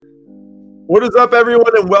What is up,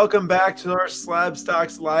 everyone, and welcome back to our Slab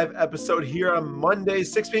Stocks live episode here on Monday,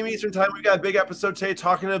 6 p.m. Eastern Time. We got a big episode today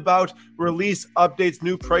talking about release updates,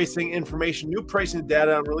 new pricing information, new pricing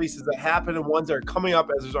data on releases that happen and ones that are coming up,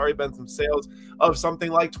 as there's already been some sales of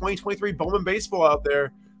something like 2023 Bowman Baseball out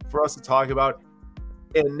there for us to talk about.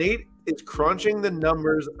 And Nate is crunching the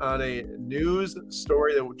numbers on a news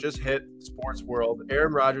story that just hit Sports World.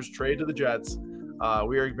 Aaron Rodgers trade to the Jets.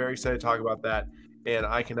 We are very excited to talk about that. And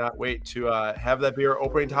I cannot wait to have that be our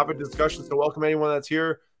opening topic discussion. So welcome anyone that's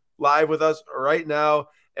here live with us right now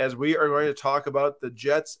as we are going to talk about the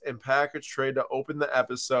Jets and Packers trade to open the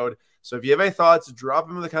episode. So if you have any thoughts, drop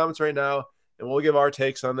them in the comments right now, and we'll give our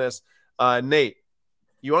takes on this. Nate,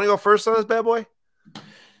 you want to go first on this bad boy?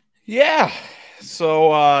 Yeah.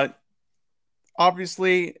 So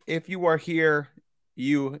obviously, if you are here,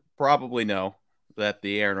 you probably know that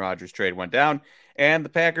the Aaron Rodgers trade went down. And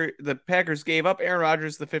the Packers gave up Aaron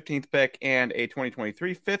Rodgers, the 15th pick, and a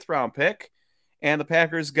 2023 fifth-round pick. And the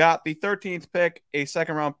Packers got the 13th pick, a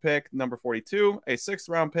second-round pick, number 42, a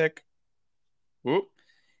sixth-round pick,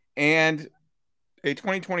 and a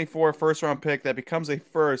 2024 first-round pick that becomes a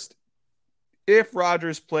first if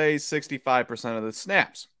Rodgers plays 65% of the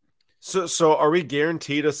snaps. So are we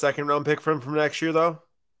guaranteed a second-round pick from next year, though?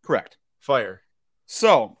 Correct. Fire.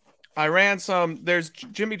 So I ran there's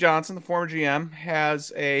Jimmy Johnson, the former GM,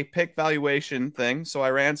 has a pick valuation thing. So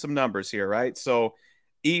I ran some numbers here, right? So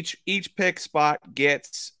each pick spot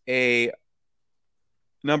gets a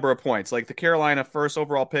number of points. Like the Carolina first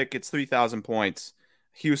overall pick gets 3,000 points.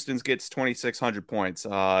 Houston's gets 2,600 points.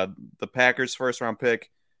 The Packers first round pick,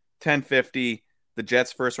 1,050. The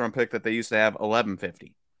Jets first round pick that they used to have,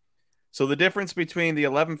 1,150. So the difference between the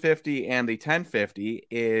 1,150 and the 1,050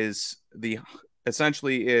 is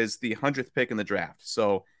essentially is the 100th pick in the draft.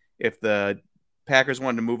 So if the Packers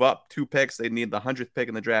wanted to move up 2 picks, they'd need the 100th pick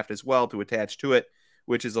in the draft as well to attach to it,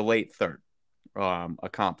 which is a late third, a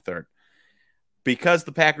comp third. Because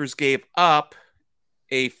the Packers gave up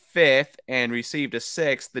a 5th and received a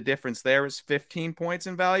 6th, the difference there is 15 points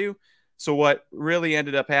in value. So what really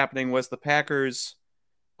ended up happening was the Packers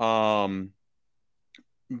gained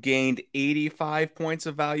 85 points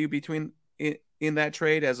of value in that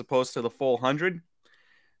trade as opposed to the full 100.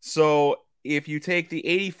 So if you take the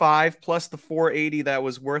 85 plus the 480 that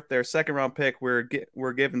was worth their second round pick, we're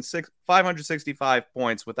given 565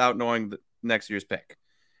 points without knowing the next year's pick.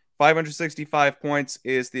 565 points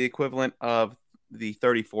is the equivalent of the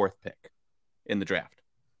 34th pick in the draft.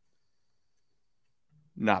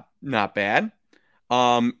 Not bad.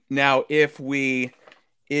 Now if we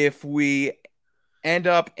end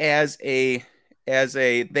up as a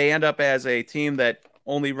team that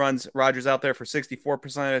only runs Rodgers out there for 64%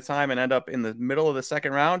 of the time and end up in the middle of the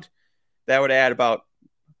second round, that would add about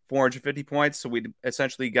 450 points. So we'd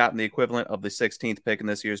essentially gotten the equivalent of the 16th pick in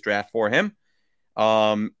this year's draft for him.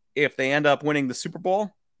 If they end up winning the Super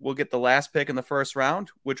Bowl, we'll get the last pick in the first round,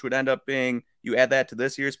 which would end up being, you add that to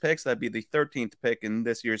this year's picks, that'd be the 13th pick in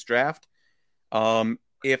this year's draft.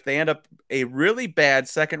 If they end up a really bad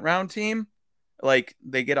second round team, like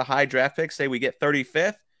they get a high draft pick, say we get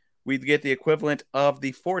 35th, we'd get the equivalent of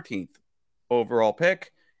the 14th overall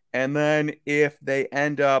pick. And then if they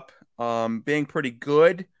end up being pretty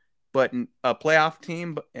good, but a playoff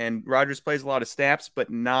team, and Rodgers plays a lot of snaps, but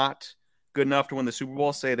not good enough to win the Super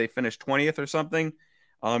Bowl, say they finish 20th or something,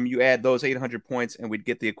 you add those 800 points and we'd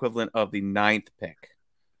get the equivalent of the 9th pick.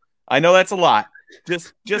 I know that's a lot.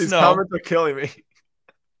 Just These know. Comments are killing me.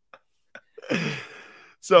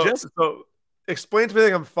 So explain to me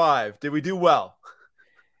like I'm 5. Did we do well?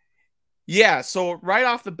 Yeah, so right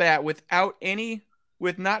off the bat, with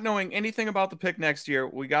not knowing anything about the pick next year,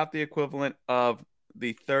 we got the equivalent of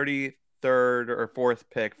the 33rd or 4th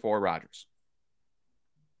pick for Rodgers.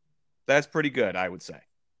 That's pretty good, I would say.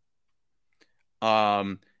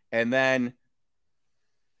 And then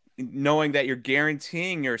knowing that you're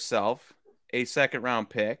guaranteeing yourself a second round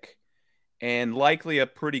pick and likely a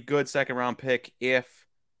pretty good second round pick if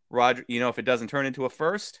Rodgers, if it doesn't turn into a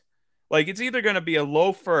first, like it's either going to be a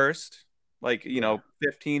low first, like,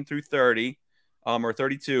 15 through 30, or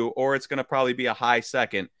 32, or it's going to probably be a high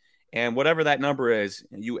second. And whatever that number is,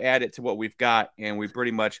 you add it to what we've got, and we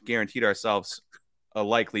pretty much guaranteed ourselves a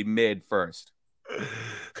likely mid first.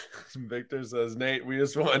 Victor says, Nate, we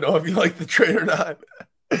just want to know if you like the trade or not.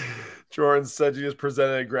 Jordan said you just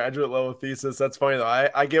presented a graduate level thesis. That's funny, though.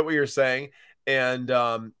 I get what you're saying.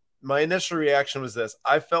 And my initial reaction was this.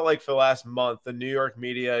 I felt like for the last month, the New York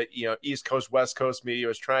media, East Coast, West Coast media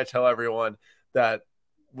was trying to tell everyone that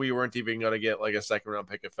we weren't even going to get like a second round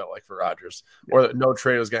pick. It felt like for Rodgers, or no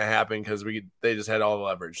trade was going to happen because they just had all the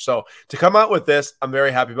leverage. So to come out with this, I'm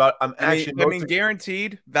very happy about. I mean,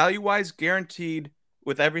 guaranteed value wise, guaranteed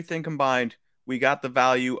with everything combined, we got the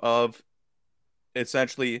value of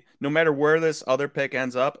essentially no matter where this other pick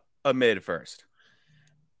ends up, a mid first.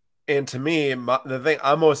 And to me, the thing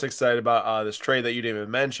I'm most excited about this trade that you didn't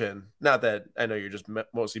even mention, not that I know you're just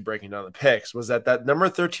mostly breaking down the picks, was that number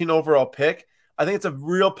 13 overall pick. I think it's a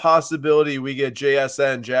real possibility we get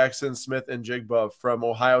JSN, Jackson Smith and Jigba from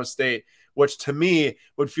Ohio State, which to me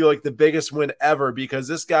would feel like the biggest win ever because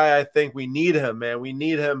this guy, I think we need him, man. We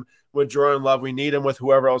need him with Jordan Love. We need him with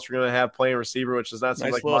whoever else we're going to have playing receiver, which does not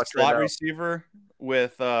seem like much slot receiver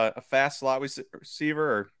with a fast slot receiver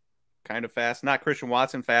or kind of fast, not Christian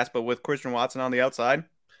Watson fast, but with Christian Watson on the outside.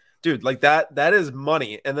 Dude, like that is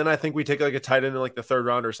money. And then I think we take like a tight end in like the third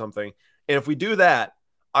round or something. And if we do that,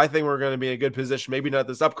 I think we're going to be in a good position. Maybe not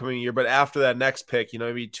this upcoming year, but after that next pick,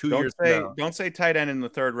 maybe 2 years from now. Don't say tight end in the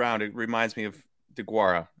third round. It reminds me of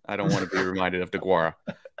DeGuara. I don't want to be reminded of DeGuara.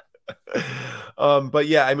 But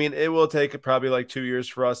yeah, I mean, it will take probably like 2 years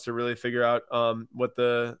for us to really figure out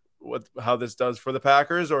how this does for the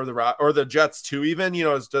Packers or the Jets too. Even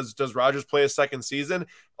does Rodgers play a second season?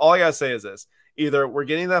 All I gotta say is this: either we're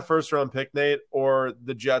getting that first round pick, Nate, or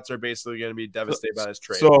the Jets are basically going to be devastated by this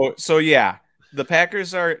trade. So yeah, the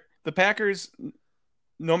Packers,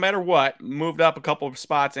 no matter what, moved up a couple of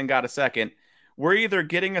spots and got a second. We're either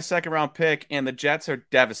getting a second round pick and the Jets are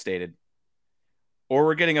devastated, or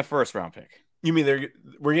we're getting a first round pick. You mean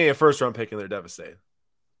we're getting a first round pick and they're devastated?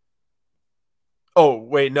 Oh,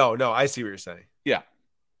 wait, no, I see what you're saying. Yeah.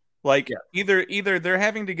 Either they're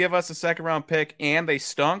having to give us a second round pick and they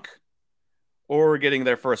stunk, or we're getting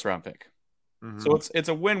their first round pick. Mm-hmm. So it's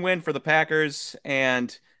a win-win for the Packers,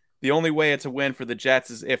 and the only way it's a win for the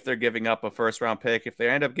Jets is if they're giving up a first round pick. If they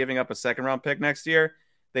end up giving up a second round pick next year,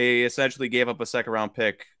 they essentially gave up a second round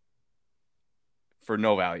pick for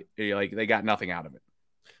no value. Like they got nothing out of it.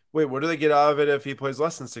 Wait, what do they get out of it if he plays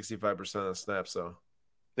less than 65% of the snaps, though?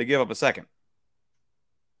 They give up a second.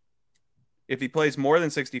 If he plays more than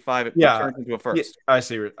 65, it turns into a first. Yeah, I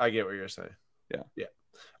see. I get what you're saying. Yeah.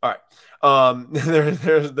 All right.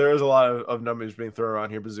 There's a lot of numbers being thrown around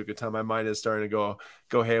here, Bazooka Tom. My mind is starting to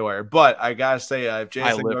go haywire. But I gotta say, if JSN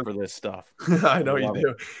I live for this stuff. I know you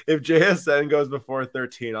do. If JSN goes before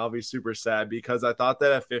 13, I'll be super sad because I thought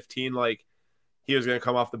that at 15, like he was going to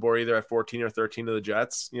come off the board either at 14 or 13 to the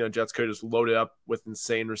Jets. Jets could just load it up with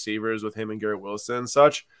insane receivers with him and Garrett Wilson and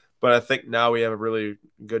such. But I think now we have a really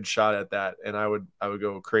good shot at that, and I would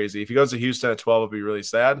go crazy. If he goes to Houston at 12, it'd be really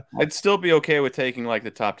sad. I'd still be okay with taking like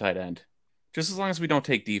the top tight end, just as long as we don't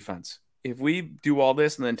take defense. If we do all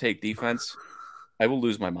this and then take defense, I will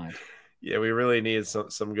lose my mind. Yeah, we really need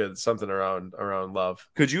some good something around Love.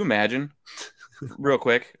 Could you imagine, real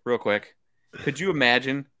quick? Could you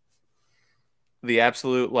imagine the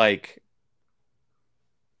absolute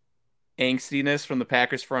angstiness from the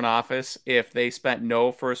Packers front office if they spent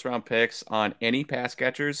no first round picks on any pass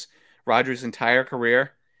catchers Rodgers' entire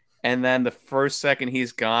career, and then the first second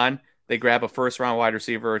he's gone, they grab a first round wide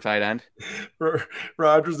receiver or tight end?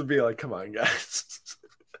 Rodgers would be like, "Come on, guys."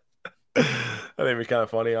 I think it'd be kind of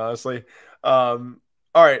funny, honestly.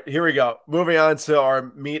 All right, here we go. Moving on to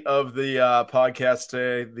our meat of the podcast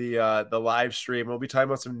today, the live stream. We'll be talking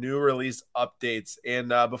about some new release updates,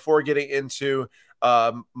 and before getting into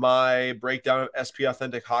my breakdown of SP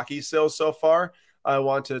Authentic Hockey sales so far, I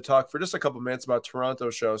want to talk for just a couple minutes about Toronto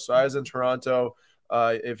show. So I was in Toronto.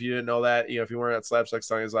 If you didn't know that, if you weren't at Slapstick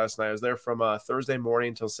Signings last night, I was there from Thursday morning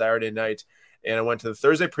until Saturday night, and I went to the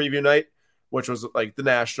Thursday preview night, which was like the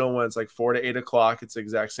national when it's like 4 to 8 o'clock. It's the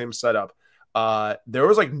exact same setup. There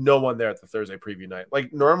was like no one there at the Thursday preview night.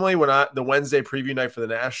 Like normally when the Wednesday preview night for the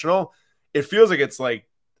national, it feels like it's like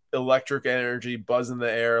electric energy, buzz in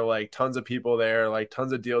the air, like tons of people there, like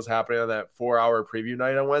tons of deals happening on that 4-hour preview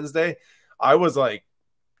night on Wednesday. I was like,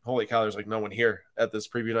 holy cow, there's like no one here at this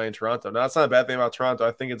preview night in Toronto. Now, that's not a bad thing about Toronto.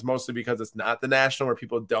 I think it's mostly because it's not the national where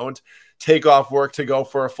people don't take off work to go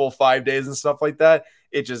for a full 5 days and stuff like that.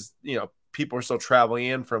 It just, people are still traveling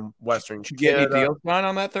in from Western Canada. Did you get any deals done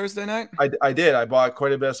on that Thursday night? I did. I bought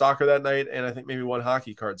quite a bit of soccer that night, and I think maybe one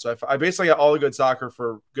hockey card. So I basically got all the good soccer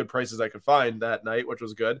for good prices I could find that night, which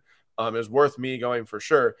was good. It was worth me going for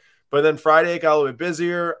sure. But then Friday it got a little bit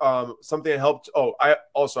busier. Something that helped. Oh, I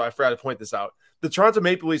forgot to point this out. The Toronto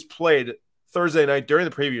Maple Leafs played Thursday night during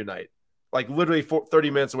the preview night, like literally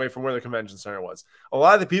 30 minutes away from where the convention center was. A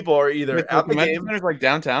lot of the people are either at the game. Center's like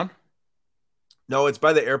downtown. No, it's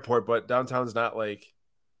by the airport, but downtown's not like.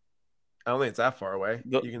 I don't think it's that far away.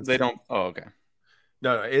 They don't. Oh, okay.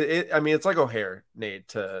 No. I mean, it's like O'Hare, Nate,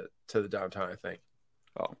 to the downtown, I think.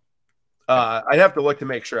 Oh, I'd have to look to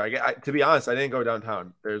make sure. To be honest, I didn't go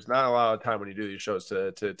downtown. There's not a lot of time when you do these shows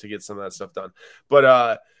to get some of that stuff done.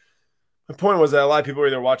 But the point was that a lot of people were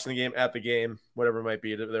either watching the game, at the game, whatever it might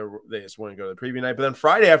be. They just wouldn't go to the preview night. But then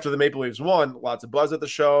Friday, after the Maple Leafs won, lots of buzz at the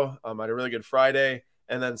show. I had a really good Friday.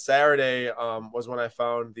 And then Saturday was when I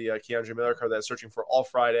found the K'Andre Miller card that I was searching for all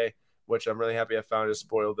Friday, which I'm really happy I found. Just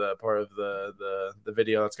spoiled the part of the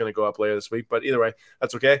video that's going to go up later this week. But either way,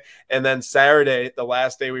 that's okay. And then Saturday, the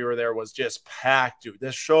last day we were there, was just packed, dude.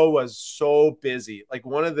 This show was so busy. Like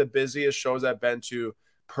one of the busiest shows I've been to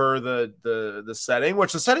per the setting,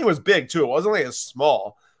 which the setting was big too. It wasn't like a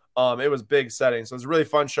small. It was big setting. So it was a really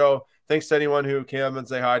fun show. Thanks to anyone who came up and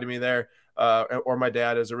say hi to me there. Or my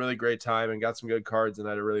dad. It was a really great time and got some good cards and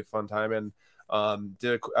had a really fun time. And I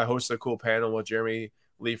hosted a cool panel with Jeremy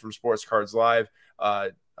Lee from Sports Cards Live,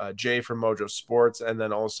 Jay from Mojo Sports, and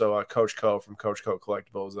then also Coach Co from Coach Co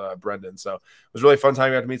Collectibles, Brendan. So it was a really fun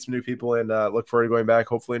time. I got to meet some new people and look forward to going back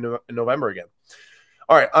hopefully in November again.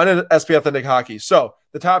 All right, on to SP Authentic Hockey. So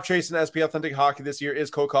the top chase in SP Authentic Hockey this year is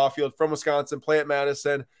Cole Caulfield from Wisconsin, play at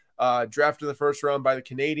Madison, drafted in the first round by the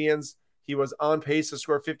Canadiens. He was on pace to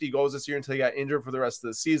score 50 goals this year until he got injured for the rest of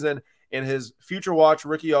the season. And his Future Watch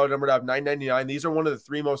rookie auto numbered out of 999. These are one of the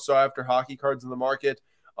three most sought after hockey cards in the market,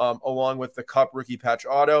 along with the Cup rookie patch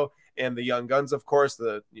auto and the Young Guns, of course,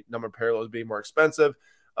 the numbered parallels being more expensive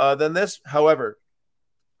than this. However,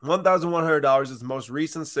 $1,100 is the most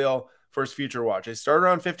recent sale for his Future Watch. They started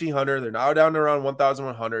around $1,500. They're now down to around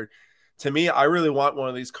 $1,100. To me, I really want one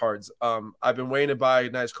of these cards. I've been waiting to buy a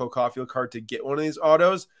nice Cole Caulfield card to get one of these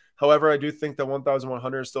autos. However, I do think that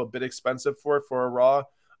 $1,100 is still a bit expensive for a raw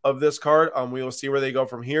of this card. We will see where they go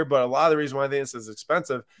from here. But a lot of the reason why I think this is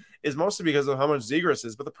expensive is mostly because of how much Zegras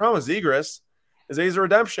is. But the problem with Zegras is that he's a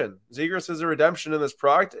redemption. Zegras is a redemption in this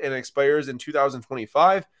product and it expires in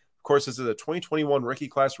 2025. Of course, this is a 2021 rookie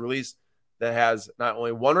class release that has not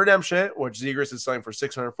only one redemption, which Zegras is selling for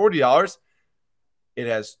 $640. It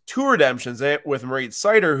has two redemptions in it with Moritz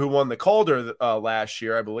Seider, who won the Calder last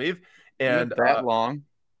year, I believe. And that long.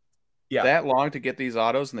 Yeah. That long to get these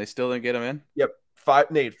autos and they still didn't get them in? Yep.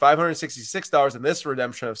 Nate, $566 in this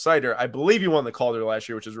redemption of Seider. I believe you won the Calder last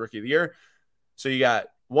year, which is Rookie of the Year. So you got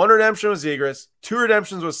one redemption with Zegras, two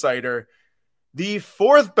redemptions with Seider. The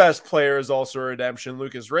fourth best player is also a redemption,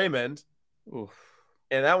 Lucas Raymond. Oof.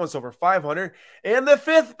 And that one's over $500. And the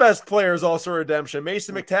fifth best player is also a redemption,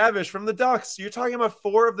 Mason McTavish from the Ducks. You're talking about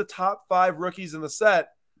four of the top five rookies in the set.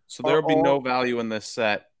 So there will be no value in this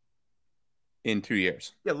set in 2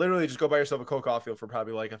 years. Yeah, literally just go buy yourself a Cole Caulfield for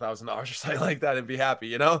probably like $1,000 or something like that and be happy,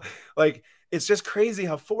 you know? Like, it's just crazy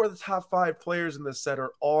how four of the top five players in this set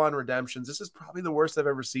are all on redemptions. This is probably the worst I've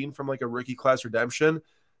ever seen from like a rookie class redemption,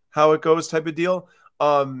 how it goes type of deal.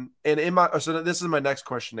 So this is my next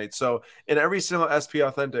question, Nate. So in every single SP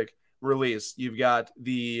Authentic release, you've got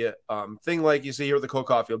the thing like you see here with the Cole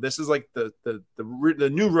Caulfield. This is like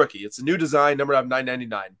the new rookie. It's a new design, numbered out of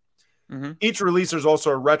 $999. Mm-hmm. Each release, there's also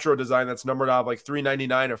a retro design that's numbered out of like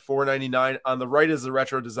 $399 or $499. On the right is the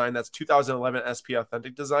retro design. That's 2011 SP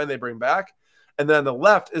Authentic design they bring back. And then on the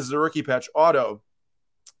left is the rookie patch auto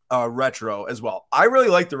retro as well. I really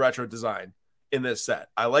like the retro design in this set.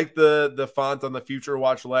 I like the font on the Future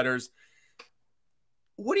Watch letters.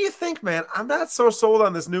 What do you think, man? I'm not so sold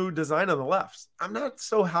on this new design on the left. I'm not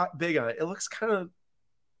so big on it. It looks kind of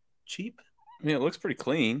cheap. I mean, it looks pretty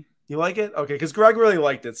clean. You like it? Okay, because Greg really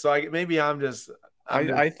liked it. So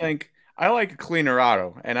I think I like a cleaner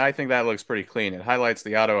auto, and I think that looks pretty clean. It highlights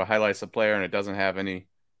the auto, it highlights the player, and it doesn't have any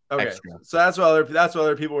extra. So that's what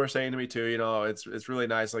other people were saying to me too. You know, it's really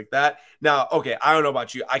nice like that. Now, okay, I don't know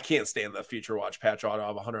about you. I can't stand the Future Watch patch auto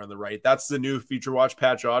of 100 on the right. That's the new Future Watch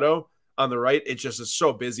patch auto on the right. It just is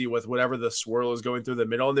so busy with whatever the swirl is going through the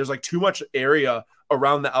middle, and there's like too much area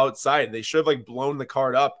around the outside. They should have like blown the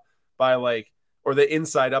card up by like, or the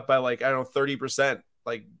inside up by like, I don't know, 30%.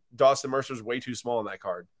 Like Dawson Mercer's way too small in that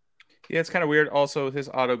card. Yeah, it's kind of weird. Also, his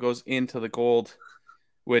auto goes into the gold,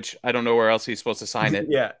 which I don't know where else he's supposed to sign it.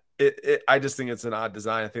 Yeah. I just think it's an odd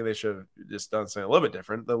design. I think they should have just done something a little bit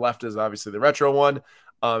different. The left is obviously the retro one.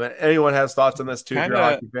 And anyone has thoughts on this too? If you're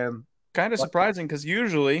a hockey fan. Kind of surprising because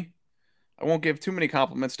usually, I won't give too many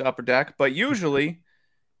compliments to Upper Deck, but usually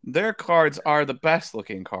their cards are the best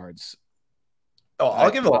looking cards. Oh,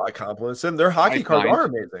 I'll give a lot of compliments to them. Their hockey cards are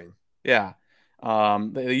amazing. Yeah.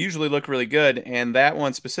 They usually look really good, and that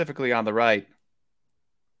one specifically on the right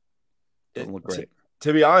doesn't look great.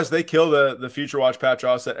 To be honest, they kill the Future Watch patch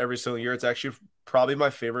offset every single year. It's actually probably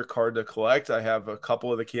my favorite card to collect. I have a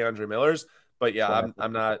couple of the K'Andre Millers, but yeah,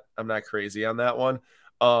 I'm not crazy on that one.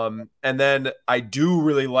 And then I do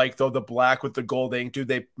really like, though, the black with the gold ink. Dude,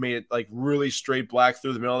 they made it like really straight black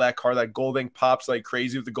through the middle of that car. That gold ink pops like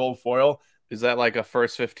crazy with the gold foil. Is that like a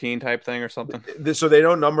first 15 type thing or something? So they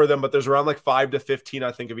don't number them, but there's around like 5 to 15,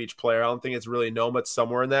 I think, of each player. I don't think it's really known, but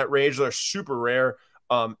somewhere in that range. They're super rare.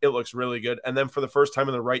 It looks really good. And then for the first time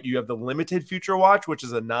on the right, you have the limited Future Watch, which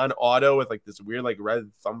is a non-auto with like this weird like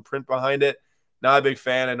red thumbprint behind it. Not a big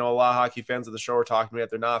fan. I know a lot of hockey fans of the show are talking to me that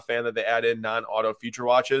they're not a fan that they add in non-auto Future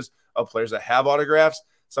Watches of players that have autographs.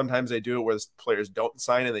 Sometimes they do it where the players don't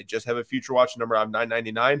sign and they just have a Future Watch number on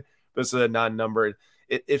 999. But this is a non-numbered.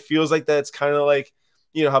 It feels like that's kind of like,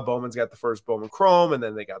 you know, how Bowman's got the first Bowman Chrome and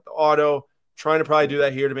then they got the auto. Trying to probably do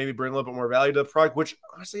that here to maybe bring a little bit more value to the product, which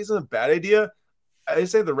honestly isn't a bad idea. I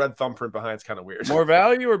say the red thumbprint behind is kind of weird. More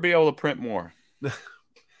value or be able to print more?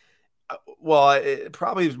 Well, it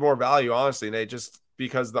probably is more value, honestly, Nate, just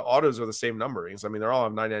because the autos are the same numberings. I mean, they're all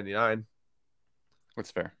on 999.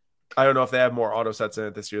 That's fair. I don't know if they have more auto sets in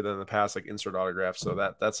it this year than in the past, like insert autographs. So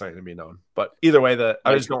that's not going to be known. But either way,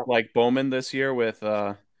 I just don't like Bowman this year with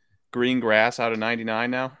green grass out of 99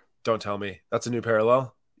 now. Don't tell me that's a new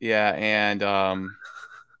parallel. Yeah, and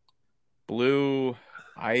blue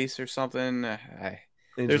ice or something.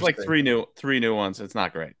 There's like three new ones. It's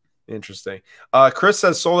not great. Interesting. Chris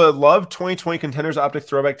says, Sola, love 2020 Contenders Optic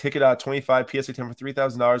Throwback ticket out 25 PSA 10 for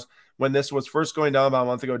 $3,000. When this was first going down about a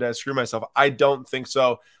month ago, did I screw myself? I don't think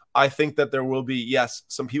so. I think that there will be, yes,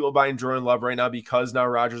 some people buying Jordan Love right now because now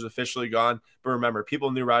Rodgers officially gone. But remember,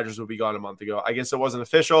 people knew Rodgers would be gone a month ago. I guess it wasn't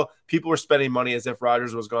official. People were spending money as if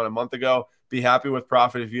Rodgers was gone a month ago. Be happy with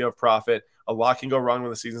profit if you have profit. A lot can go wrong when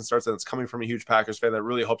the season starts, and it's coming from a huge Packers fan that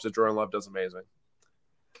really hopes that Jordan Love does amazing.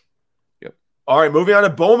 Yep. All right, moving on to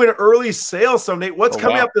Bowman early sales. So, Nate, what's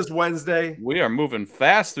coming up this Wednesday? We are moving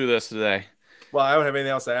fast through this today. Well, I don't have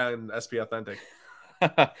anything else to add in SP Authentic.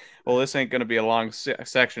 Well, this ain't going to be a long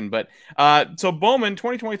section, but so Bowman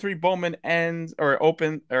 2023 Bowman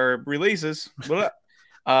releases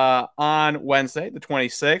on Wednesday the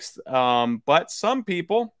 26th. But some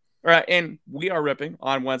people, and we are ripping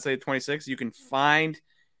on Wednesday the 26th. You can find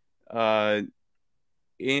on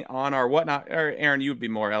our whatnot. Or Aaron, you would be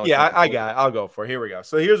more eloquent. Yeah, I got it. I'll go for it. Here we go.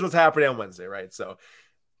 So here's what's happening on Wednesday, right? So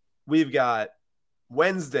we've got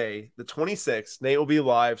Wednesday, the 26th, Nate will be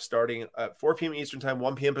live starting at 4 p.m. Eastern time,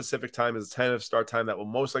 1 p.m. Pacific time is a tentative start time. That will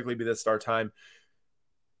most likely be the start time.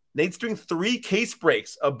 Nate's doing 3 case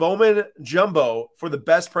breaks, a Bowman Jumbo for the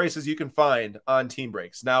best prices you can find on Team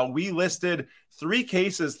Breaks. Now, we listed 3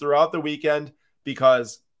 cases throughout the weekend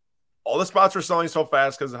because all the spots were selling so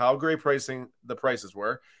fast because of how great the prices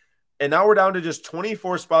were. And now we're down to just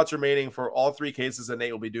 24 spots remaining for all 3 cases that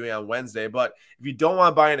Nate will be doing on Wednesday. But if you don't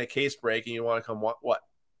want to buy in a case break and you want to come, what?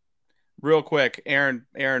 Real quick, Aaron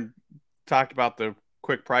talked about the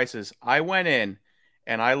quick prices. I went in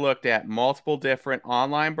and I looked at multiple different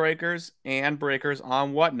online breakers and breakers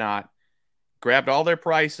on Whatnot, grabbed all their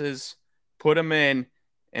prices, put them in,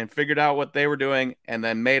 and figured out what they were doing, and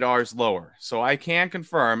then made ours lower. So I can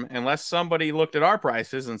confirm, unless somebody looked at our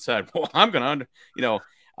prices and said, well, I'm going to,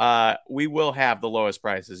 we will have the lowest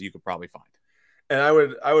prices you could probably find. And I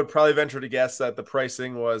would probably venture to guess that the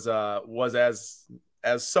pricing was as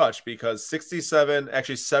such because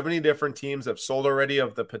 70 different teams have sold already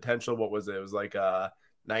of the potential. What was it? It was like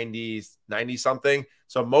 90 something.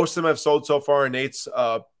 So most of them have sold so far in Nate's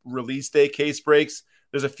release day case breaks.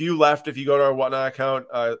 There's a few left. If you go to our Whatnot account,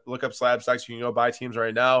 look up Slab Stocks, you can go buy teams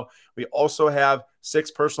right now. We also have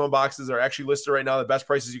 6 personal boxes that are actually listed right now. The best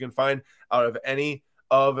prices you can find out of any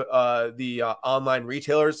of the online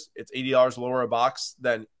retailers. It's $80 lower a box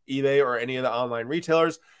than eBay or any of the online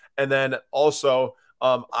retailers. And then also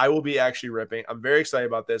I will be actually ripping. I'm very excited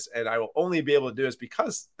about this, and I will only be able to do this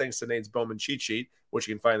because thanks to Nate's Bowman cheat sheet, which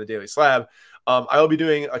you can find in the Daily Slab. I will be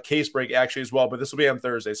doing a case break actually as well, but this will be on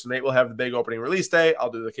Thursday. So Nate will have the big opening release day.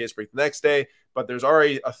 I'll do the case break the next day, but there's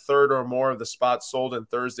already a third or more of the spots sold in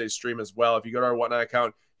Thursday's stream as well. If you go to our Whatnot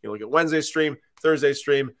account, you can look at Wednesday's stream, Thursday's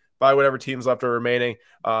stream, buy whatever teams left are remaining.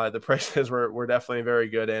 The prices were definitely very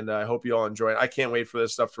good, and I hope you all enjoy it. I can't wait for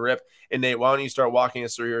this stuff to rip. And Nate, why don't you start walking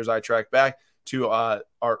us through here as I track back to our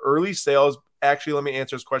early sales. Actually, let me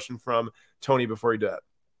answer this question from Tony before you do that.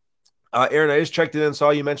 Aaron, I just checked it in,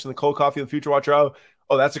 saw you mentioned the cold coffee of the Future Watch. Oh,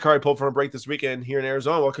 that's a car I pulled from a break this weekend here in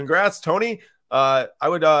Arizona. Well, congrats, Tony. I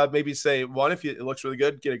would maybe say 1, if it looks really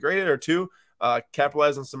good, get it graded, or 2,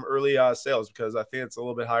 capitalize on some early sales because I think it's a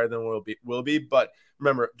little bit higher than will be. But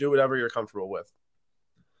remember, do whatever you're comfortable with.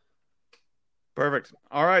 Perfect.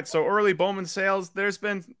 All right, so early Bowman sales. There's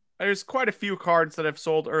been there's quite a few cards that have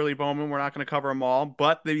sold early Bowman. We're not going to cover them all,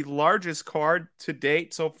 but the largest card to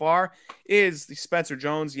date so far is the Spencer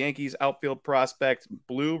Jones Yankees outfield prospect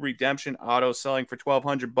blue redemption auto, selling for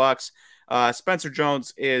 $1,200. Spencer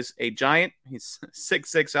Jones is a giant. He's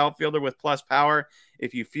 6'6" outfielder with plus power.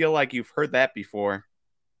 If you feel like you've heard that before,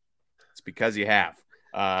 it's because you have.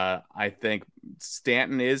 I think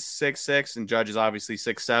Stanton is 6'6" and Judge is obviously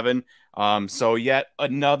 6'7". So yet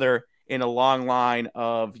another in a long line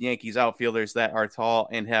of Yankees outfielders that are tall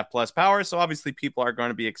and have plus power. So obviously people are going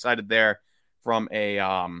to be excited there from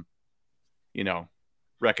a,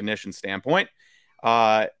 recognition standpoint.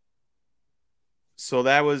 So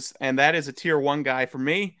that is a tier 1 guy for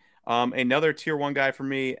me. Another tier 1 guy for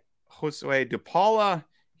me, Jose DePaula.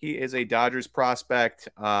 He is a Dodgers prospect,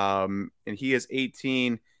 and he is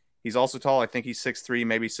 18. He's also tall. I think he's 6'3",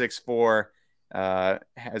 maybe 6'4".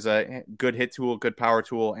 Has a good hit tool, good power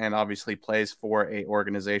tool, and obviously plays for a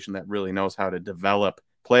organization that really knows how to develop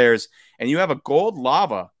players. And you have a gold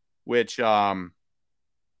lava, which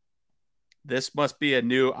this must be a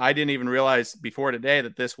new. I didn't even realize before today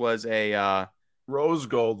that this was a rose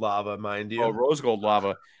gold lava, mind you. Oh, rose gold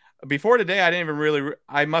lava. Before today, I didn't even really.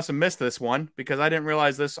 I must have missed this one because I didn't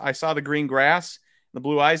realize this. I saw the green grass, the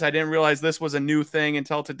blue eyes. I didn't realize this was a new thing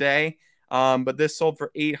until today. But this sold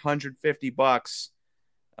for $850,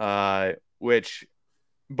 which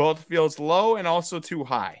both feels low and also too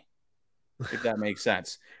high, if that makes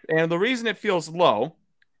sense. And the reason it feels low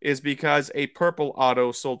is because a purple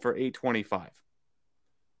auto sold for $825.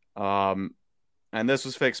 And this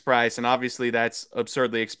was fixed price, and obviously that's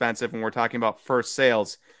absurdly expensive when we're talking about first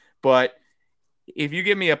sales. But if you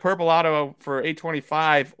give me a purple auto for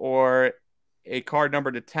 $825 or a card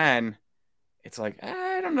number to 10, it's like,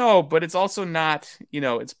 I don't know, but it's also not,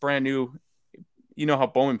 it's brand new. You know how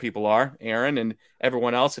Bowman people are, Aaron, and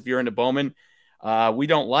everyone else. If you're into Bowman, we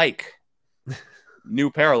don't like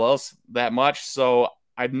new parallels that much. So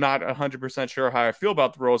I'm not 100% sure how I feel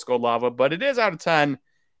about the rose gold lava, but it is out of 10.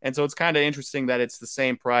 And so it's kind of interesting that it's the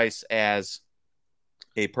same price as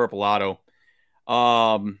a purple auto.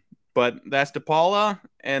 But that's DePaula.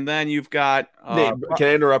 And then you've got... Nate, can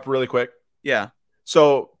I interrupt really quick? Yeah.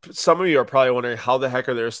 So some of you are probably wondering how the heck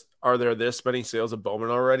are there this many sales of Bowman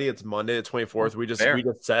already? It's Monday the 24th. We just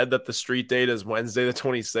said that the street date is Wednesday the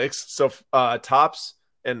 26th. So Topps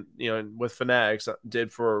and with Fanatics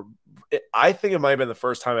did for, I think it might have been the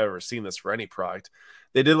first time I've ever seen this for any product.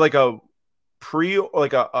 They did like a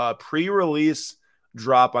pre-release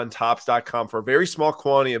drop on Topps.com for a very small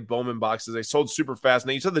quantity of Bowman boxes. They sold super fast.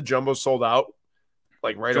 Now you said the jumbo sold out.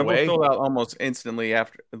 Like right Jumbo away? Sold out almost instantly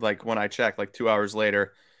after, like when I checked, like 2 hours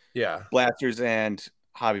later. Yeah. Blasters and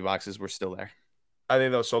hobby boxes were still there. I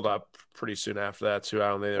think those sold out pretty soon after that too. I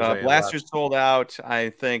don't think there's Blasters sold out, I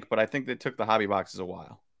think, but I think they took the hobby boxes a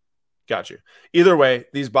while. Got you. Either way,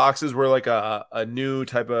 these boxes were like a new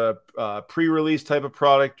type of pre-release type of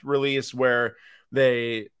product release where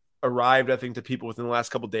they arrived, I think, to people within the last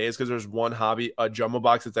couple of days because there's one a jumbo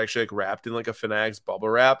box that's actually like wrapped in like a Fanatics bubble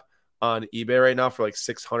wrap on eBay right now for like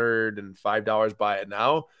 $605. Buy it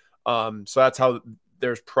now. So that's how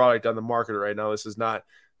there's product on the market right now. This is not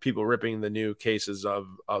people ripping the new cases of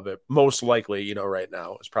it. Most likely, right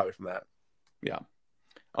now it's probably from that. Yeah.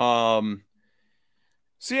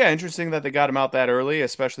 So yeah, interesting that they got him out that early,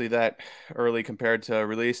 especially that early compared to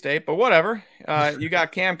release date, but whatever. You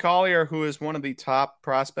got Cam Collier, who is one of the top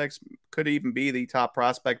prospects, could even be the top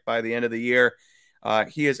prospect by the end of the year.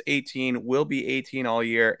 He is 18, will be 18 all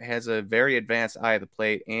year, has a very advanced eye of the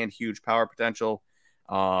plate and huge power potential.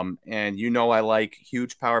 And I like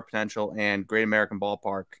huge power potential and Great American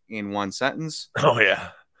Ballpark in one sentence. Oh yeah.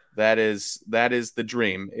 That is the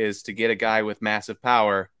dream, is to get a guy with massive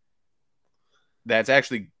power that's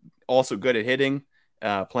actually also good at hitting,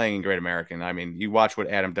 playing in Great American. I mean, you watch what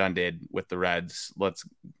Adam Dunn did with the Reds. Let's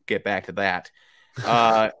get back to that.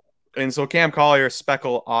 And so Cam Collier,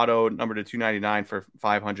 Speckle Auto, number to 299 for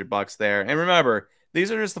 $500 there. And remember,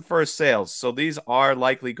 these are just the first sales, so these are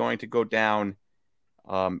likely going to go down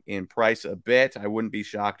in price a bit. I wouldn't be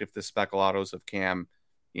shocked if the Speckle Autos of Cam,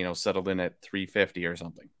 settled in at $350 or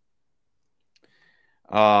something.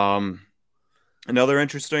 Another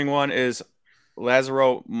interesting one is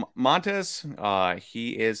Lazaro Montes.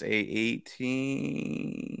 He is a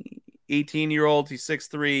 18-year-old. He's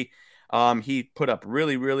 6'3". He put up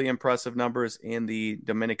really, really impressive numbers in the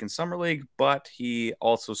Dominican Summer League, but he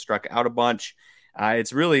also struck out a bunch.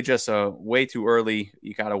 It's really just way too early.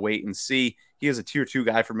 You got to wait and see. He is a tier 2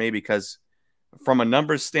 guy for me because from a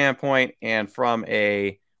numbers standpoint and from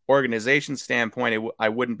a organization standpoint, I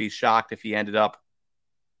wouldn't be shocked if he ended up,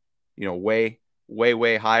 way, way,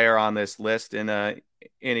 way higher on this list in a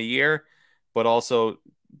in a year, but also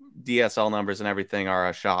DSL numbers and everything are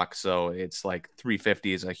a shock. So it's like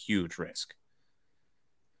 350 is a huge risk,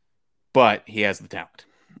 but he has the talent.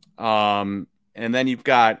 And then you've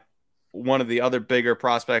got one of the other bigger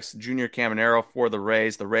prospects, Junior Caminero for the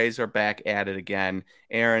Rays. The Rays are back at it again.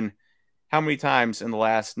 Aaron, how many times in the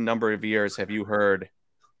last number of years have you heard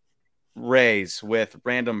Rays with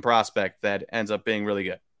random prospect that ends up being really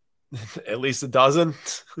good? At least a dozen.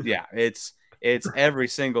 Yeah, it's every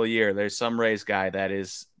single year. There's some Rays guy that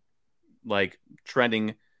is like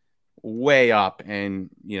trending way up, and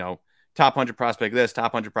top 100 prospect this,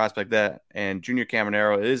 top 100 prospect that, and Junior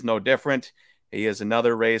Caminero is no different. He is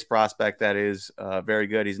another Rays prospect that is very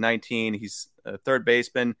good. He's 19. He's a third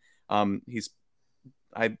baseman. If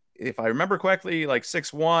I remember correctly, like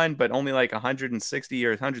 6'1", but only like 160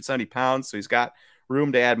 or 170 pounds. So he's got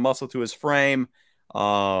room to add muscle to his frame.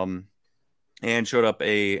 And showed up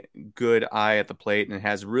a good eye at the plate and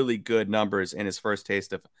has really good numbers in his first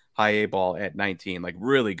taste of high A ball at 19, like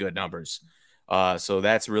really good numbers. So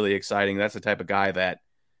that's really exciting. That's the type of guy that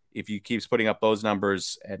if he keeps putting up those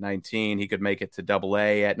numbers at 19, he could make it to Double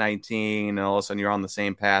A at 19, and all of a sudden you're on the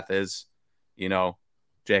same path as,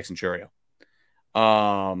 Jackson Chourio.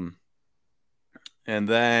 And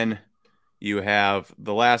then you have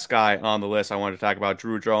the last guy on the list I wanted to talk about,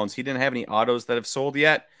 Drew Jones. He didn't have any autos that have sold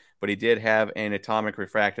yet, but he did have an atomic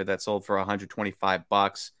refractor that sold for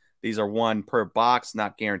 $125. These are one per box,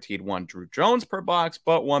 not guaranteed one Drew Jones per box,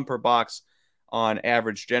 but one per box on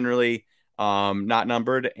average generally, not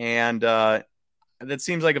numbered. And that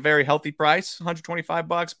seems like a very healthy price,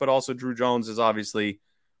 $125, but also Drew Jones is obviously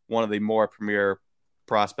one of the more premier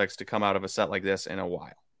prospects to come out of a set like this in a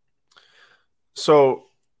while. So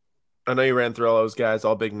I know you ran through all those guys,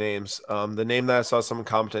 all big names. The name that I saw someone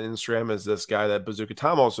comment on Instagram is this guy that Bazooka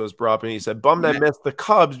Tom also has brought up, and he said, bummed I missed the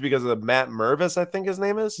Cubs because of Matt Mervis, I think his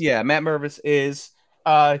name is. Yeah, Matt Mervis is.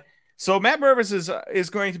 So Matt Mervis is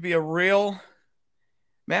going to be a real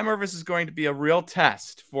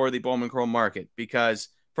test for the Bowman Chrome market, because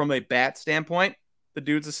from a bat standpoint, the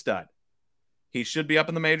dude's a stud. He should be up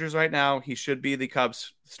in the majors right now. He should be the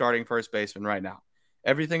Cubs starting first baseman right now.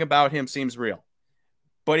 Everything about him seems real.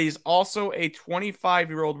 But he's also a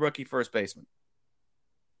 25-year-old rookie first baseman.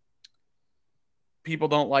 People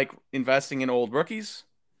don't like investing in old rookies.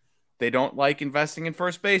 They don't like investing in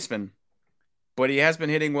first basemen. But he has been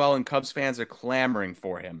hitting well, and Cubs fans are clamoring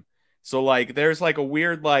for him. So, there's a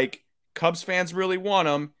weird, Cubs fans really want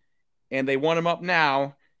him, and they want him up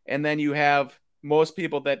now. And then you have most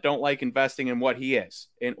people that don't like investing in what he is,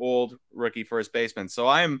 an old rookie first baseman. So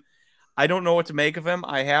I don't know what to make of him.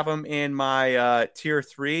 I have him in my tier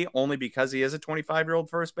 3 only because he is a 25-year-old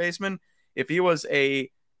first baseman. If he was a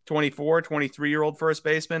 24, 23-year-old first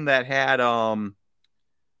baseman that had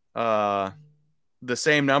the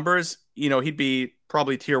same numbers, he'd be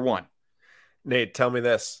probably tier 1. Nate, tell me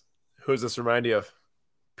this. Who does this remind you of?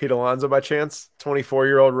 Pete Alonso by chance?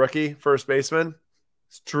 24-year-old rookie first baseman?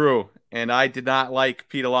 It's true. And I did not like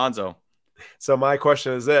Pete Alonso. So my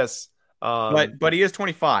question is this. But he is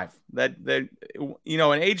 25. That an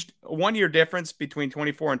age 1 year difference between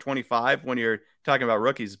 24 and 25 when you're talking about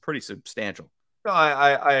rookies is pretty substantial. No,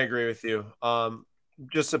 I agree with you.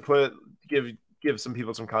 Just to give some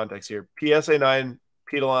people some context here. PSA 9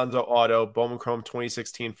 Pete Alonso auto Bowman Chrome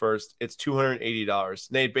 2016 first. It's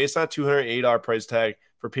 $280. Nate, based on $280 price tag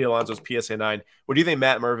for Pete Alonso's PSA 9, what do you think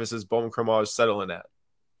Matt Mervis's Bowman Chrome auto is settling at?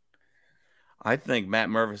 I think Matt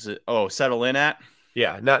Mervis is settle in at.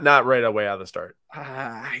 Yeah, not right away out of the start.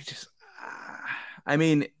 I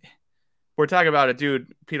mean, we're talking about a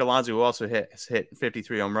dude, Pete Alonso, who also has hit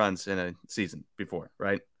 53 home runs in a season before,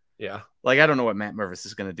 right? Yeah. I don't know what Matt Mervis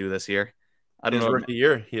is going to do this year. I don't know. His rookie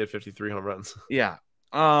year, he had 53 home runs. Yeah.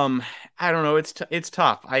 I don't know. It's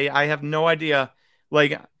tough. I have no idea.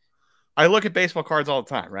 I look at baseball cards all the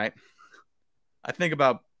time, right? I think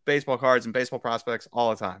about baseball cards and baseball prospects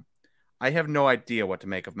all the time. I have no idea what to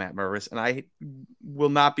make of Matt Mervis, and I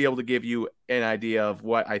will not be able to give you an idea of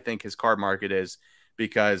what I think his card market is,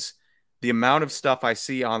 because the amount of stuff I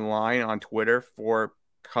see online on Twitter for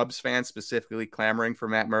Cubs fans specifically clamoring for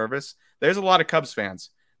Matt Mervis, there's a lot of Cubs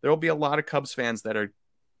fans. There will be a lot of Cubs fans that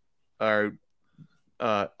are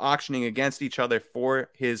auctioning against each other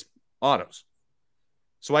for his autos.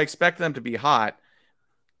 So I expect them to be hot.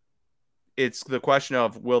 It's the question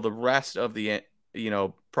of, will the rest of the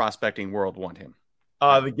prospecting world want him?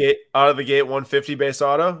 Out of the gate 150 base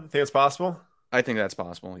auto? Think it's possible? I think that's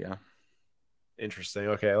possible, yeah. Interesting.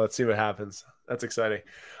 Okay, let's see what happens. That's exciting.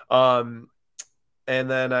 And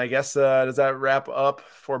then I guess does that wrap up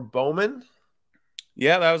for Bowman?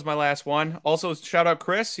 Yeah, that was my last one. Also, shout out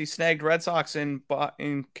Chris. He snagged Red Sox in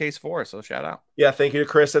case 4, so shout out. Yeah, thank you to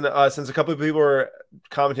Chris. And since a couple of people were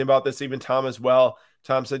commenting about this, even Tom as well.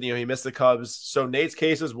 Tom said, he missed the Cubs. So Nate's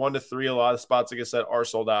case is 1-3. A lot of spots, like I said, are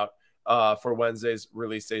sold out for Wednesday's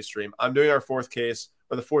release day stream. I'm doing our fourth case,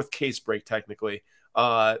 or the fourth case break, technically.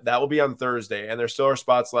 That will be on Thursday. And there still are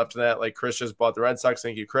spots left in that. Like Chris just bought the Red Sox.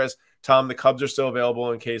 Thank you, Chris. Tom, the Cubs are still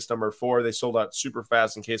available in case number 4. They sold out super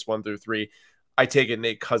fast in case 1-3. I take it,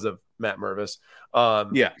 Nate, because of Matt Mervis.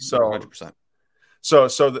 Yeah, so 100%. So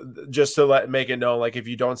just to make it known, like if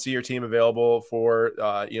you don't see your team available for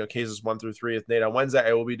cases 1-3 with Nate on Wednesday,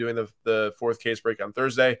 I will be doing the fourth case break on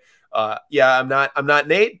Thursday. I'm not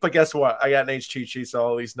Nate, but guess what? I got Nate's cheat sheet, so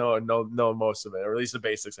I'll at least know most of it, or at least the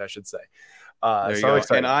basics, I should say. There you go.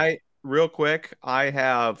 And real quick, I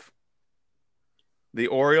have the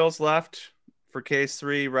Orioles left for case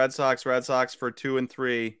 3, Red Sox for 2 and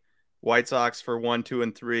 3, White Sox for 1, 2,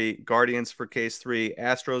 and 3, Guardians for case 3,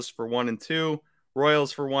 Astros for 1 and 2,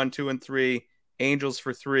 Royals for 1, 2, and 3, Angels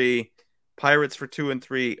for 3, Pirates for 2 and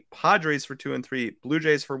 3, Padres for 2 and 3, Blue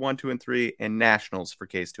Jays for 1, 2, and 3, and Nationals for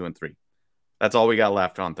case 2 and 3. That's all we got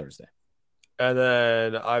left on Thursday. And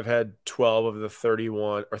then I've had 12 of the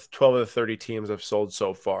 31 or 12 of the 30 teams I've sold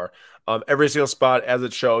so far. Every single spot, as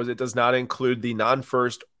it shows, it does not include the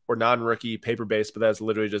non-first or non-rookie paper base, but that's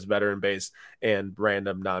literally just veteran base and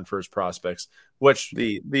random non-first prospects, which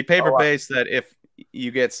the paper base that if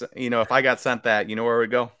you get, if I got sent that, where we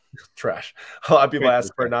go? Trash. A lot of people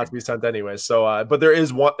ask for it not to be sent anyway. So, but there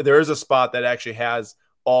is a spot that actually has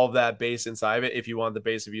all of that base inside of it. If you want the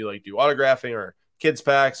base, if you like do autographing or kids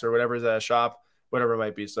packs or whatever's at a shop, whatever it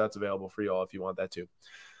might be. So that's available for you all if you want that too.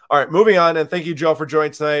 All right, moving on. And thank you, Joe, for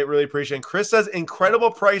joining tonight. Really appreciate it. Chris says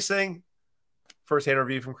incredible pricing. First-hand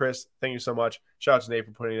review from Chris. Thank you so much. Shout out to Nate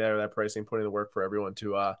for putting that pricing, putting the work for everyone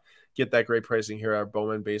to get that great pricing here at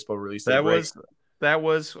Bowman Baseball release. That was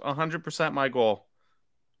 100% my goal.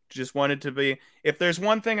 Just wanted to be, if there's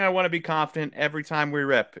one thing I want to be confident every time we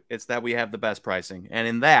rip, it's that we have the best pricing. And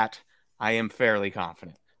in that, I am fairly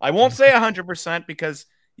confident. I won't say 100% because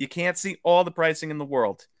you can't see all the pricing in the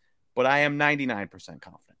world, but I am 99%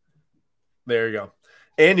 confident. There you go.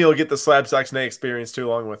 And you'll get the Slab Stocks Nate experience too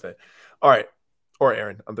along with it. All right. Or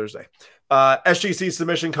Aaron on Thursday. SGC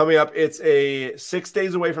submission coming up. It's 6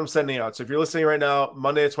 days away from sending out. So if you're listening right now,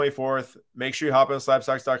 Monday the 24th, make sure you hop on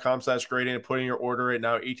slabstocks.com/grading and put in your order right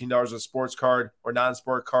now. $18 a sports card or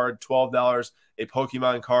non-sport card, $12 a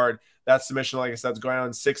Pokemon card. That submission, like I said, is going on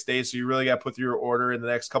in 6 days. So you really got to put through your order in the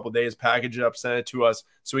next couple of days, package it up, send it to us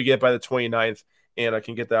so we get it by the 29th. And I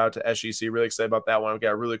can get that out to SGC. Really excited about that one. We've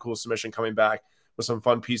got a really cool submission coming back with some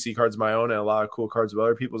fun PC cards of my own and a lot of cool cards of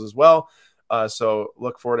other people's as well. So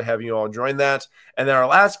look forward to having you all join that. And then our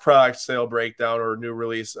last product sale breakdown or new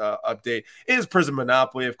release update is Prism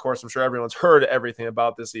Monopoly. Of course, I'm sure everyone's heard everything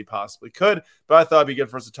about this he possibly could, but I thought it'd be good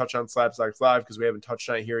for us to touch on Slab Stocks Live because we haven't touched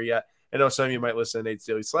on it here yet. I know some of you might listen to Nate's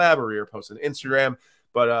Daily Slab or you're posting on Instagram,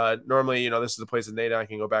 but normally, this is a place that Nate and I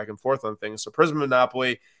can go back and forth on things. So Prism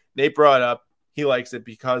Monopoly, Nate brought it up. He likes it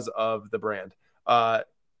because of the brand.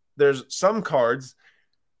 There's some cards.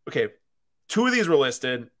 Okay, 2 of these were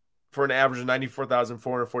listed for an average of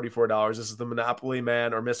 $94,444. This is the Monopoly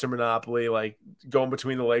Man or Mr. Monopoly, like going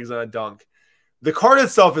between the legs on a dunk. The card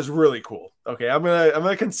itself is really cool. Okay, I'm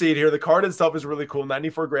gonna concede here. The card itself is really cool.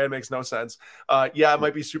 94 grand makes no sense. Yeah, it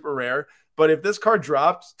might be super rare, but if this card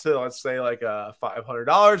dropped to, let's say, like a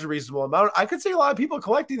 $500, a reasonable amount, I could see a lot of people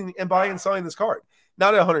collecting and buying and selling this card.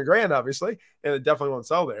 Not at 100 grand, obviously, and it definitely won't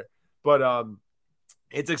sell there. But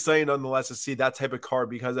it's exciting nonetheless to see that type of card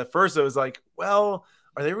because at first it was like, well,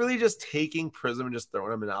 are they really just taking Prism and just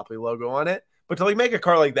throwing a Monopoly logo on it? But to make a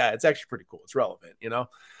card like that, it's actually pretty cool. It's relevant,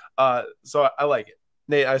 So I like it.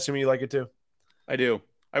 Nate, I assume you like it too? I do.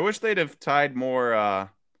 I wish they'd have tied more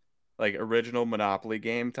original Monopoly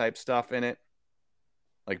game type stuff in it.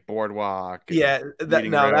 Like Boardwalk. Yeah, that's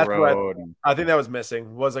what I think that was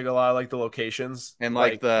missing. Was like a lot of the locations. And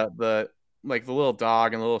the little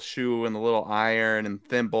dog and the little shoe and the little iron and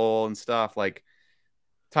thimble and stuff.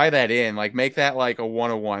 Tie that in, make that a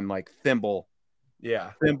 101, thimble.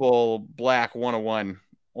 Yeah. Thimble black 101,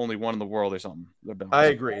 only one in the world or something. I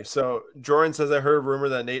agree. So Jordan says, I heard a rumor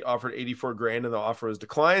that Nate offered 84 grand and the offer was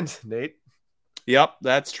declined. Nate? Yep,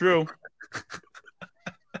 that's true.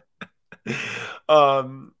 All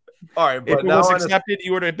right. But if it was accepted,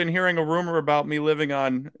 you would have been hearing a rumor about me living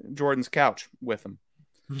on Jordan's couch with him.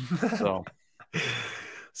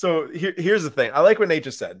 So here's the thing. I like what Nate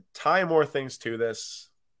just said. Tie more things to this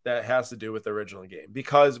that has to do with the original game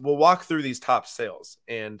because we'll walk through these top sales.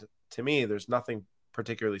 And to me, there's nothing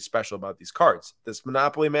particularly special about these cards. This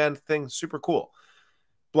Monopoly Man thing, super cool.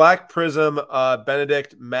 Black Prism,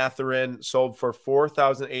 Benedict Matherin sold for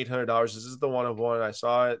 $4,800. This is the one of one. I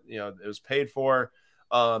saw it. It was paid for.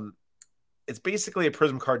 It's basically a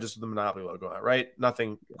Prism card just with the Monopoly logo on it, right?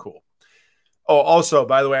 Nothing cool. Oh, also,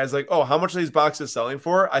 by the way, I was like, oh, how much are these boxes selling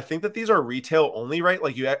for? I think that these are retail only, right?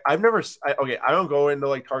 Like I don't go into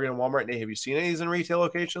like Target and Walmart. Nate, have you seen any of these in retail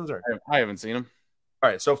locations? Or I haven't seen them. All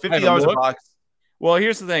right, so $50 a box. Well,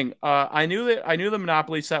 here's the thing. I knew the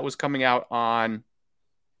Monopoly set was coming out on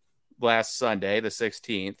last Sunday, the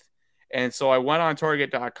 16th. And so I went on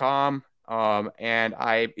Target.com, and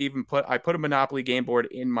I put a Monopoly game board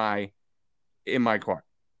in my cart.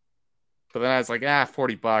 But then I was like,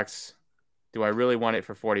 $40. Do I really want it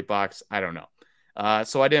for $40? I don't know.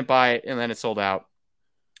 So I didn't buy it, and then it sold out.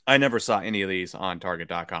 I never saw any of these on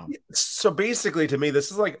Target.com. So basically, to me,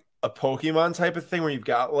 this is like a Pokemon type of thing where you've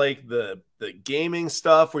got like the gaming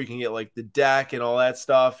stuff where you can get like the deck and all that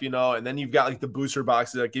stuff, and then you've got like the booster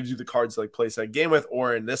boxes that gives you the cards to like place that game with,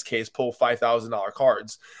 or in this case, pull $5,000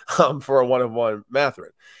 cards for a one-of-one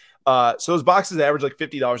Matherin. So those boxes average like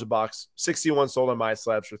 $50 a box. 61 sold on my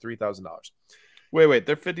slabs for $3,000. Wait,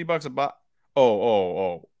 they're $50 a box.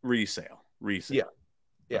 Oh, resale. Yeah.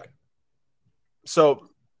 Okay. So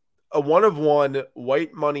a one-of-one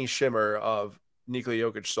white money shimmer of Nikola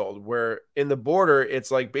Jokic sold, where in the border,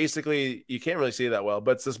 it's like basically, you can't really see that well,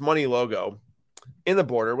 but it's this money logo in the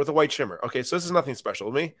border with a white shimmer. Okay, so this is nothing special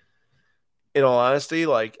to me. In all honesty,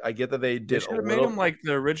 like I get that they did. They should have made them like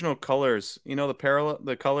the original colors,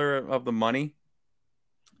 the color of the money.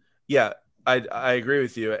 Yeah, I agree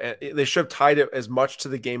with you. And they should have tied it as much to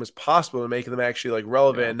the game as possible to make them actually like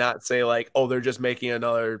relevant and not say like, oh, they're just making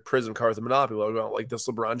another Prism card with the Monopoly logo, like this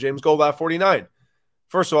LeBron James Gold Out 49.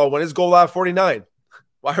 First of all, when is Gold Out 49?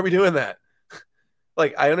 Why are we doing that?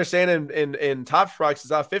 Like, I understand in Topps products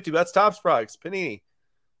it's not 50, but that's Topps products. Panini.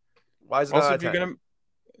 Why is it also, not if you're gonna?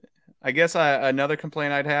 I guess another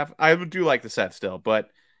complaint I'd have, I would do like the set still, but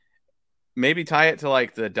maybe tie it to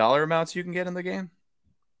like the dollar amounts you can get in the game.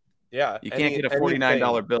 Yeah, you can't get a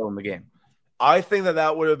 $49 bill in the game. I think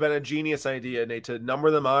that would have been a genius idea, Nate, to number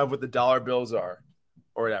them out what the dollar bills are,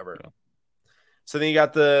 or whatever. Yeah. So then you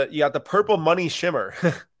got the purple money shimmer,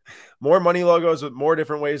 more money logos with more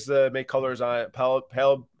different ways to make colors on it. Paolo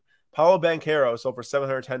Banchero sold for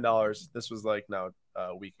 $710. This was like now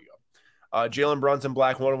a week ago. Jalen Brunson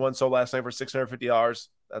Black 101 sold last night for $650.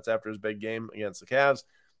 That's after his big game against the Cavs.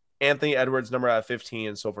 Anthony Edwards number out of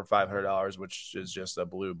 15 sold for $500, which is just a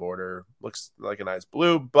blue border. Looks like a nice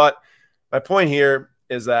blue. But my point here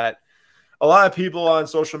is that a lot of people on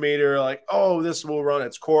social media are like, oh, this will run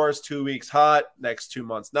its course, 2 weeks hot, next 2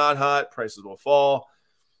 months not hot, prices will fall.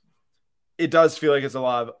 It does feel like it's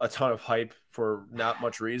a ton of hype for not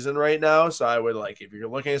much reason right now. So I would like, if you're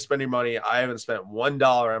looking at spending money, I haven't spent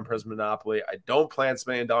 $1 on Prism Monopoly. I don't plan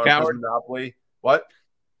spending $1 on Prism Monopoly. What?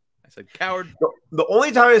 I said coward. The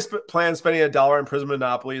only time I plan spending $1 on Prism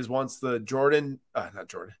Monopoly is once the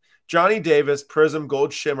Johnny Davis Prism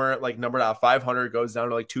Gold Shimmer, like numbered out 500, goes down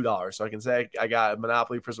to like $2. So I can say I got a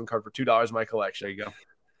Monopoly Prism card for $2 in my collection. There you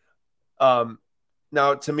go.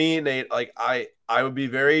 Now to me, Nate, like I would be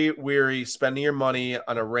very weary spending your money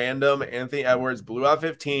on a random Anthony Edwards Blue Out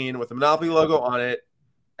 15 with a Monopoly logo on it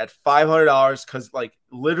at $500 because like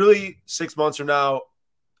literally 6 months from now,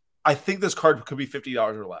 I think this card could be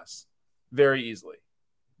 $50 or less very easily.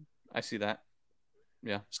 I see that.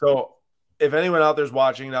 Yeah. So if anyone out there's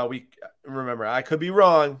watching now, remember, I could be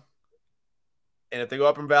wrong. And if they go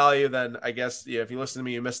up in value, then I guess, if you listen to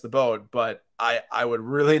me, you missed the boat. But I would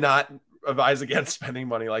really not advise against spending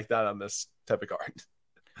money like that on this type of card.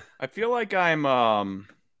 I feel like I'm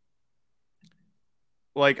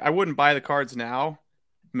like I wouldn't buy the cards now.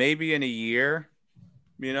 Maybe in a year,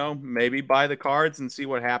 maybe buy the cards and see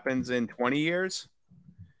what happens in 20 years.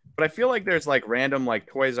 But I feel like there's like random like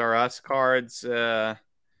Toys R Us cards and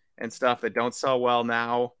stuff that don't sell well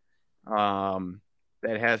now.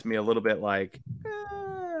 That has me a little bit like,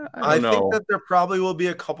 I don't know. Think that there probably will be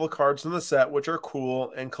a couple cards in the set which are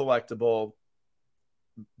cool and collectible,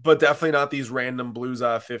 but definitely not these random blues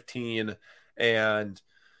out of 15 and,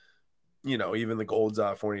 even the golds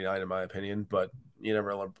out of 49 in my opinion. But you never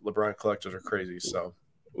know, LeBron collectors are crazy. So,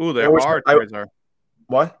 there are Toys R Us.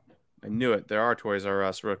 What? I knew it. There are Toys R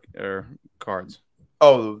Us cards.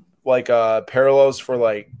 Oh, like parallels for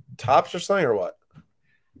like Topps or something or what?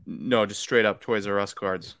 No, just straight up Toys R Us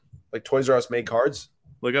cards. Like Toys R Us made cards?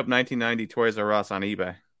 Look up 1990 Toys R Us on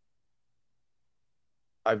eBay.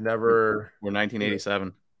 I've never. Or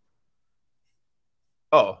 1987.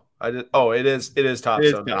 Oh, I did. Oh, it is Topps. It is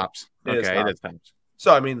Topps. Okay, it is Topps.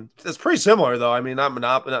 So, I mean, it's pretty similar, though. I mean,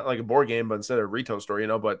 not like a board game, but instead of a retail store,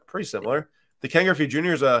 but pretty similar. The Ken Griffey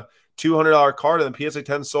Jr. is a $200 card, and the PSA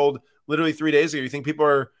 10 sold literally 3 days ago. You think people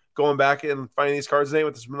are going back and finding these cards today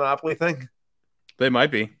with this Monopoly thing? They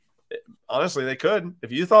might be. Honestly, they could.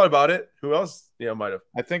 If you thought about it, who else might have?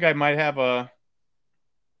 I think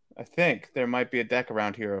there might be a deck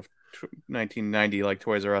around here of 1990 like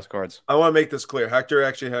Toys R Us cards. I want to make this clear. Hector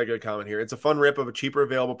actually had a good comment here. It's a fun rip of a cheaper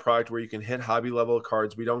available product where you can hit hobby level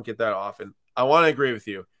cards. We don't get that often. I want to agree with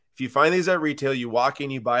you. If you find these at retail, you walk in,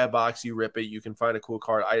 you buy a box, you rip it, you can find a cool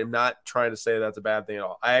card. I am not trying to say that's a bad thing at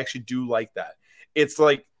all. I actually do like that. It's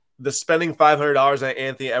like the spending $500 on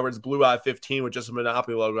Anthony Edwards Blue Eye 15 with just a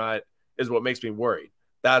Monopoly logo on it is what makes me worried.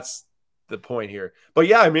 That's the point here. But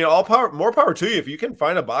yeah, I mean, more power to you. If you can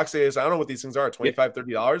find a box that is, I don't know what these things are, $25,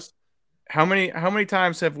 $30. How many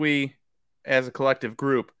times have we, as a collective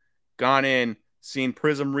group, gone in, seen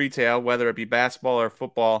Prism retail, whether it be basketball or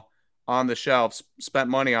football, on the shelves, spent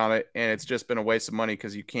money on it, and it's just been a waste of money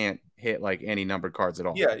because you can't hit like any numbered cards at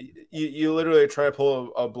all. Yeah, you literally try to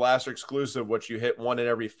pull a Blaster exclusive, which you hit one in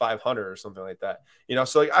every 500 or something like that.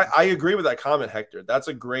 So like I agree with that comment, Hector. That's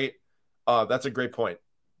a great point.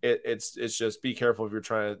 It's just be careful if you're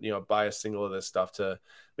trying to buy a single of this stuff to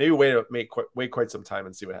maybe wait quite some time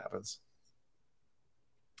and see what happens.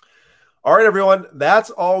 All right, everyone, that's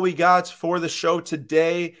all we got for the show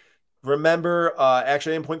today. Remember,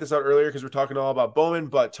 actually, I didn't point this out earlier because we're talking all about Bowman,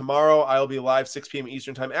 but tomorrow I'll be live 6 p.m.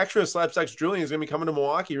 Eastern time. Actually, Slabstacks Julian is going to be coming to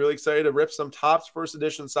Milwaukee. Really excited to rip some Topps first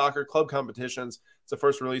edition soccer club competitions. It's the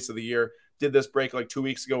first release of the year. Did this break like 2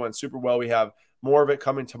 weeks ago, went super well. We have more of it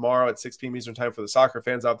coming tomorrow at 6 p.m. Eastern time for the soccer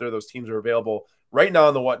fans out there. Those teams are available right now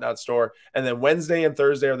in the Whatnot store. And then Wednesday and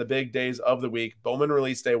Thursday are the big days of the week. Bowman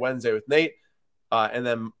release day Wednesday with Nate. And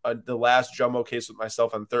then the last jumbo case with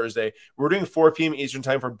myself on Thursday. We're doing 4 p.m. Eastern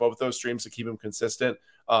time for both those streams to keep them consistent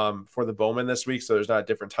for the Bowman this week. So there's not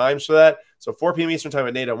different times for that. So 4 p.m. Eastern time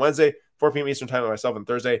with Nate on Wednesday, 4 p.m. Eastern time with myself on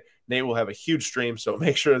Thursday. Nate will have a huge stream, so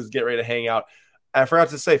make sure to get ready to hang out. I forgot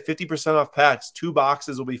to say 50% off packs. 2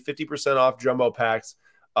 boxes will be 50% off jumbo packs.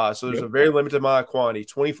 So there's a very limited amount of quantity.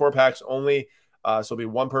 24 packs only. So it'll be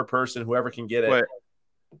one per person, whoever can get it. Wait.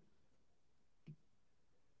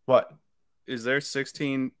 What? Is there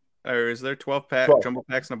 16 or is there 12 jumbo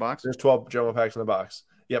packs in a box? There's 12 jumbo packs in the box.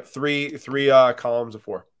 Yep, three columns of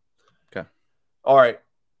 4. Okay. All right.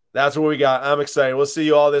 That's what we got. I'm excited. We'll see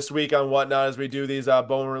you all this week on Whatnot as we do these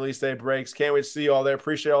Bowman release day breaks. Can't wait to see you all there.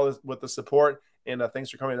 Appreciate all this with the support. And thanks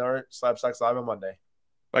for coming to our Slabstacks Live on Monday.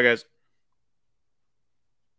 Bye, guys.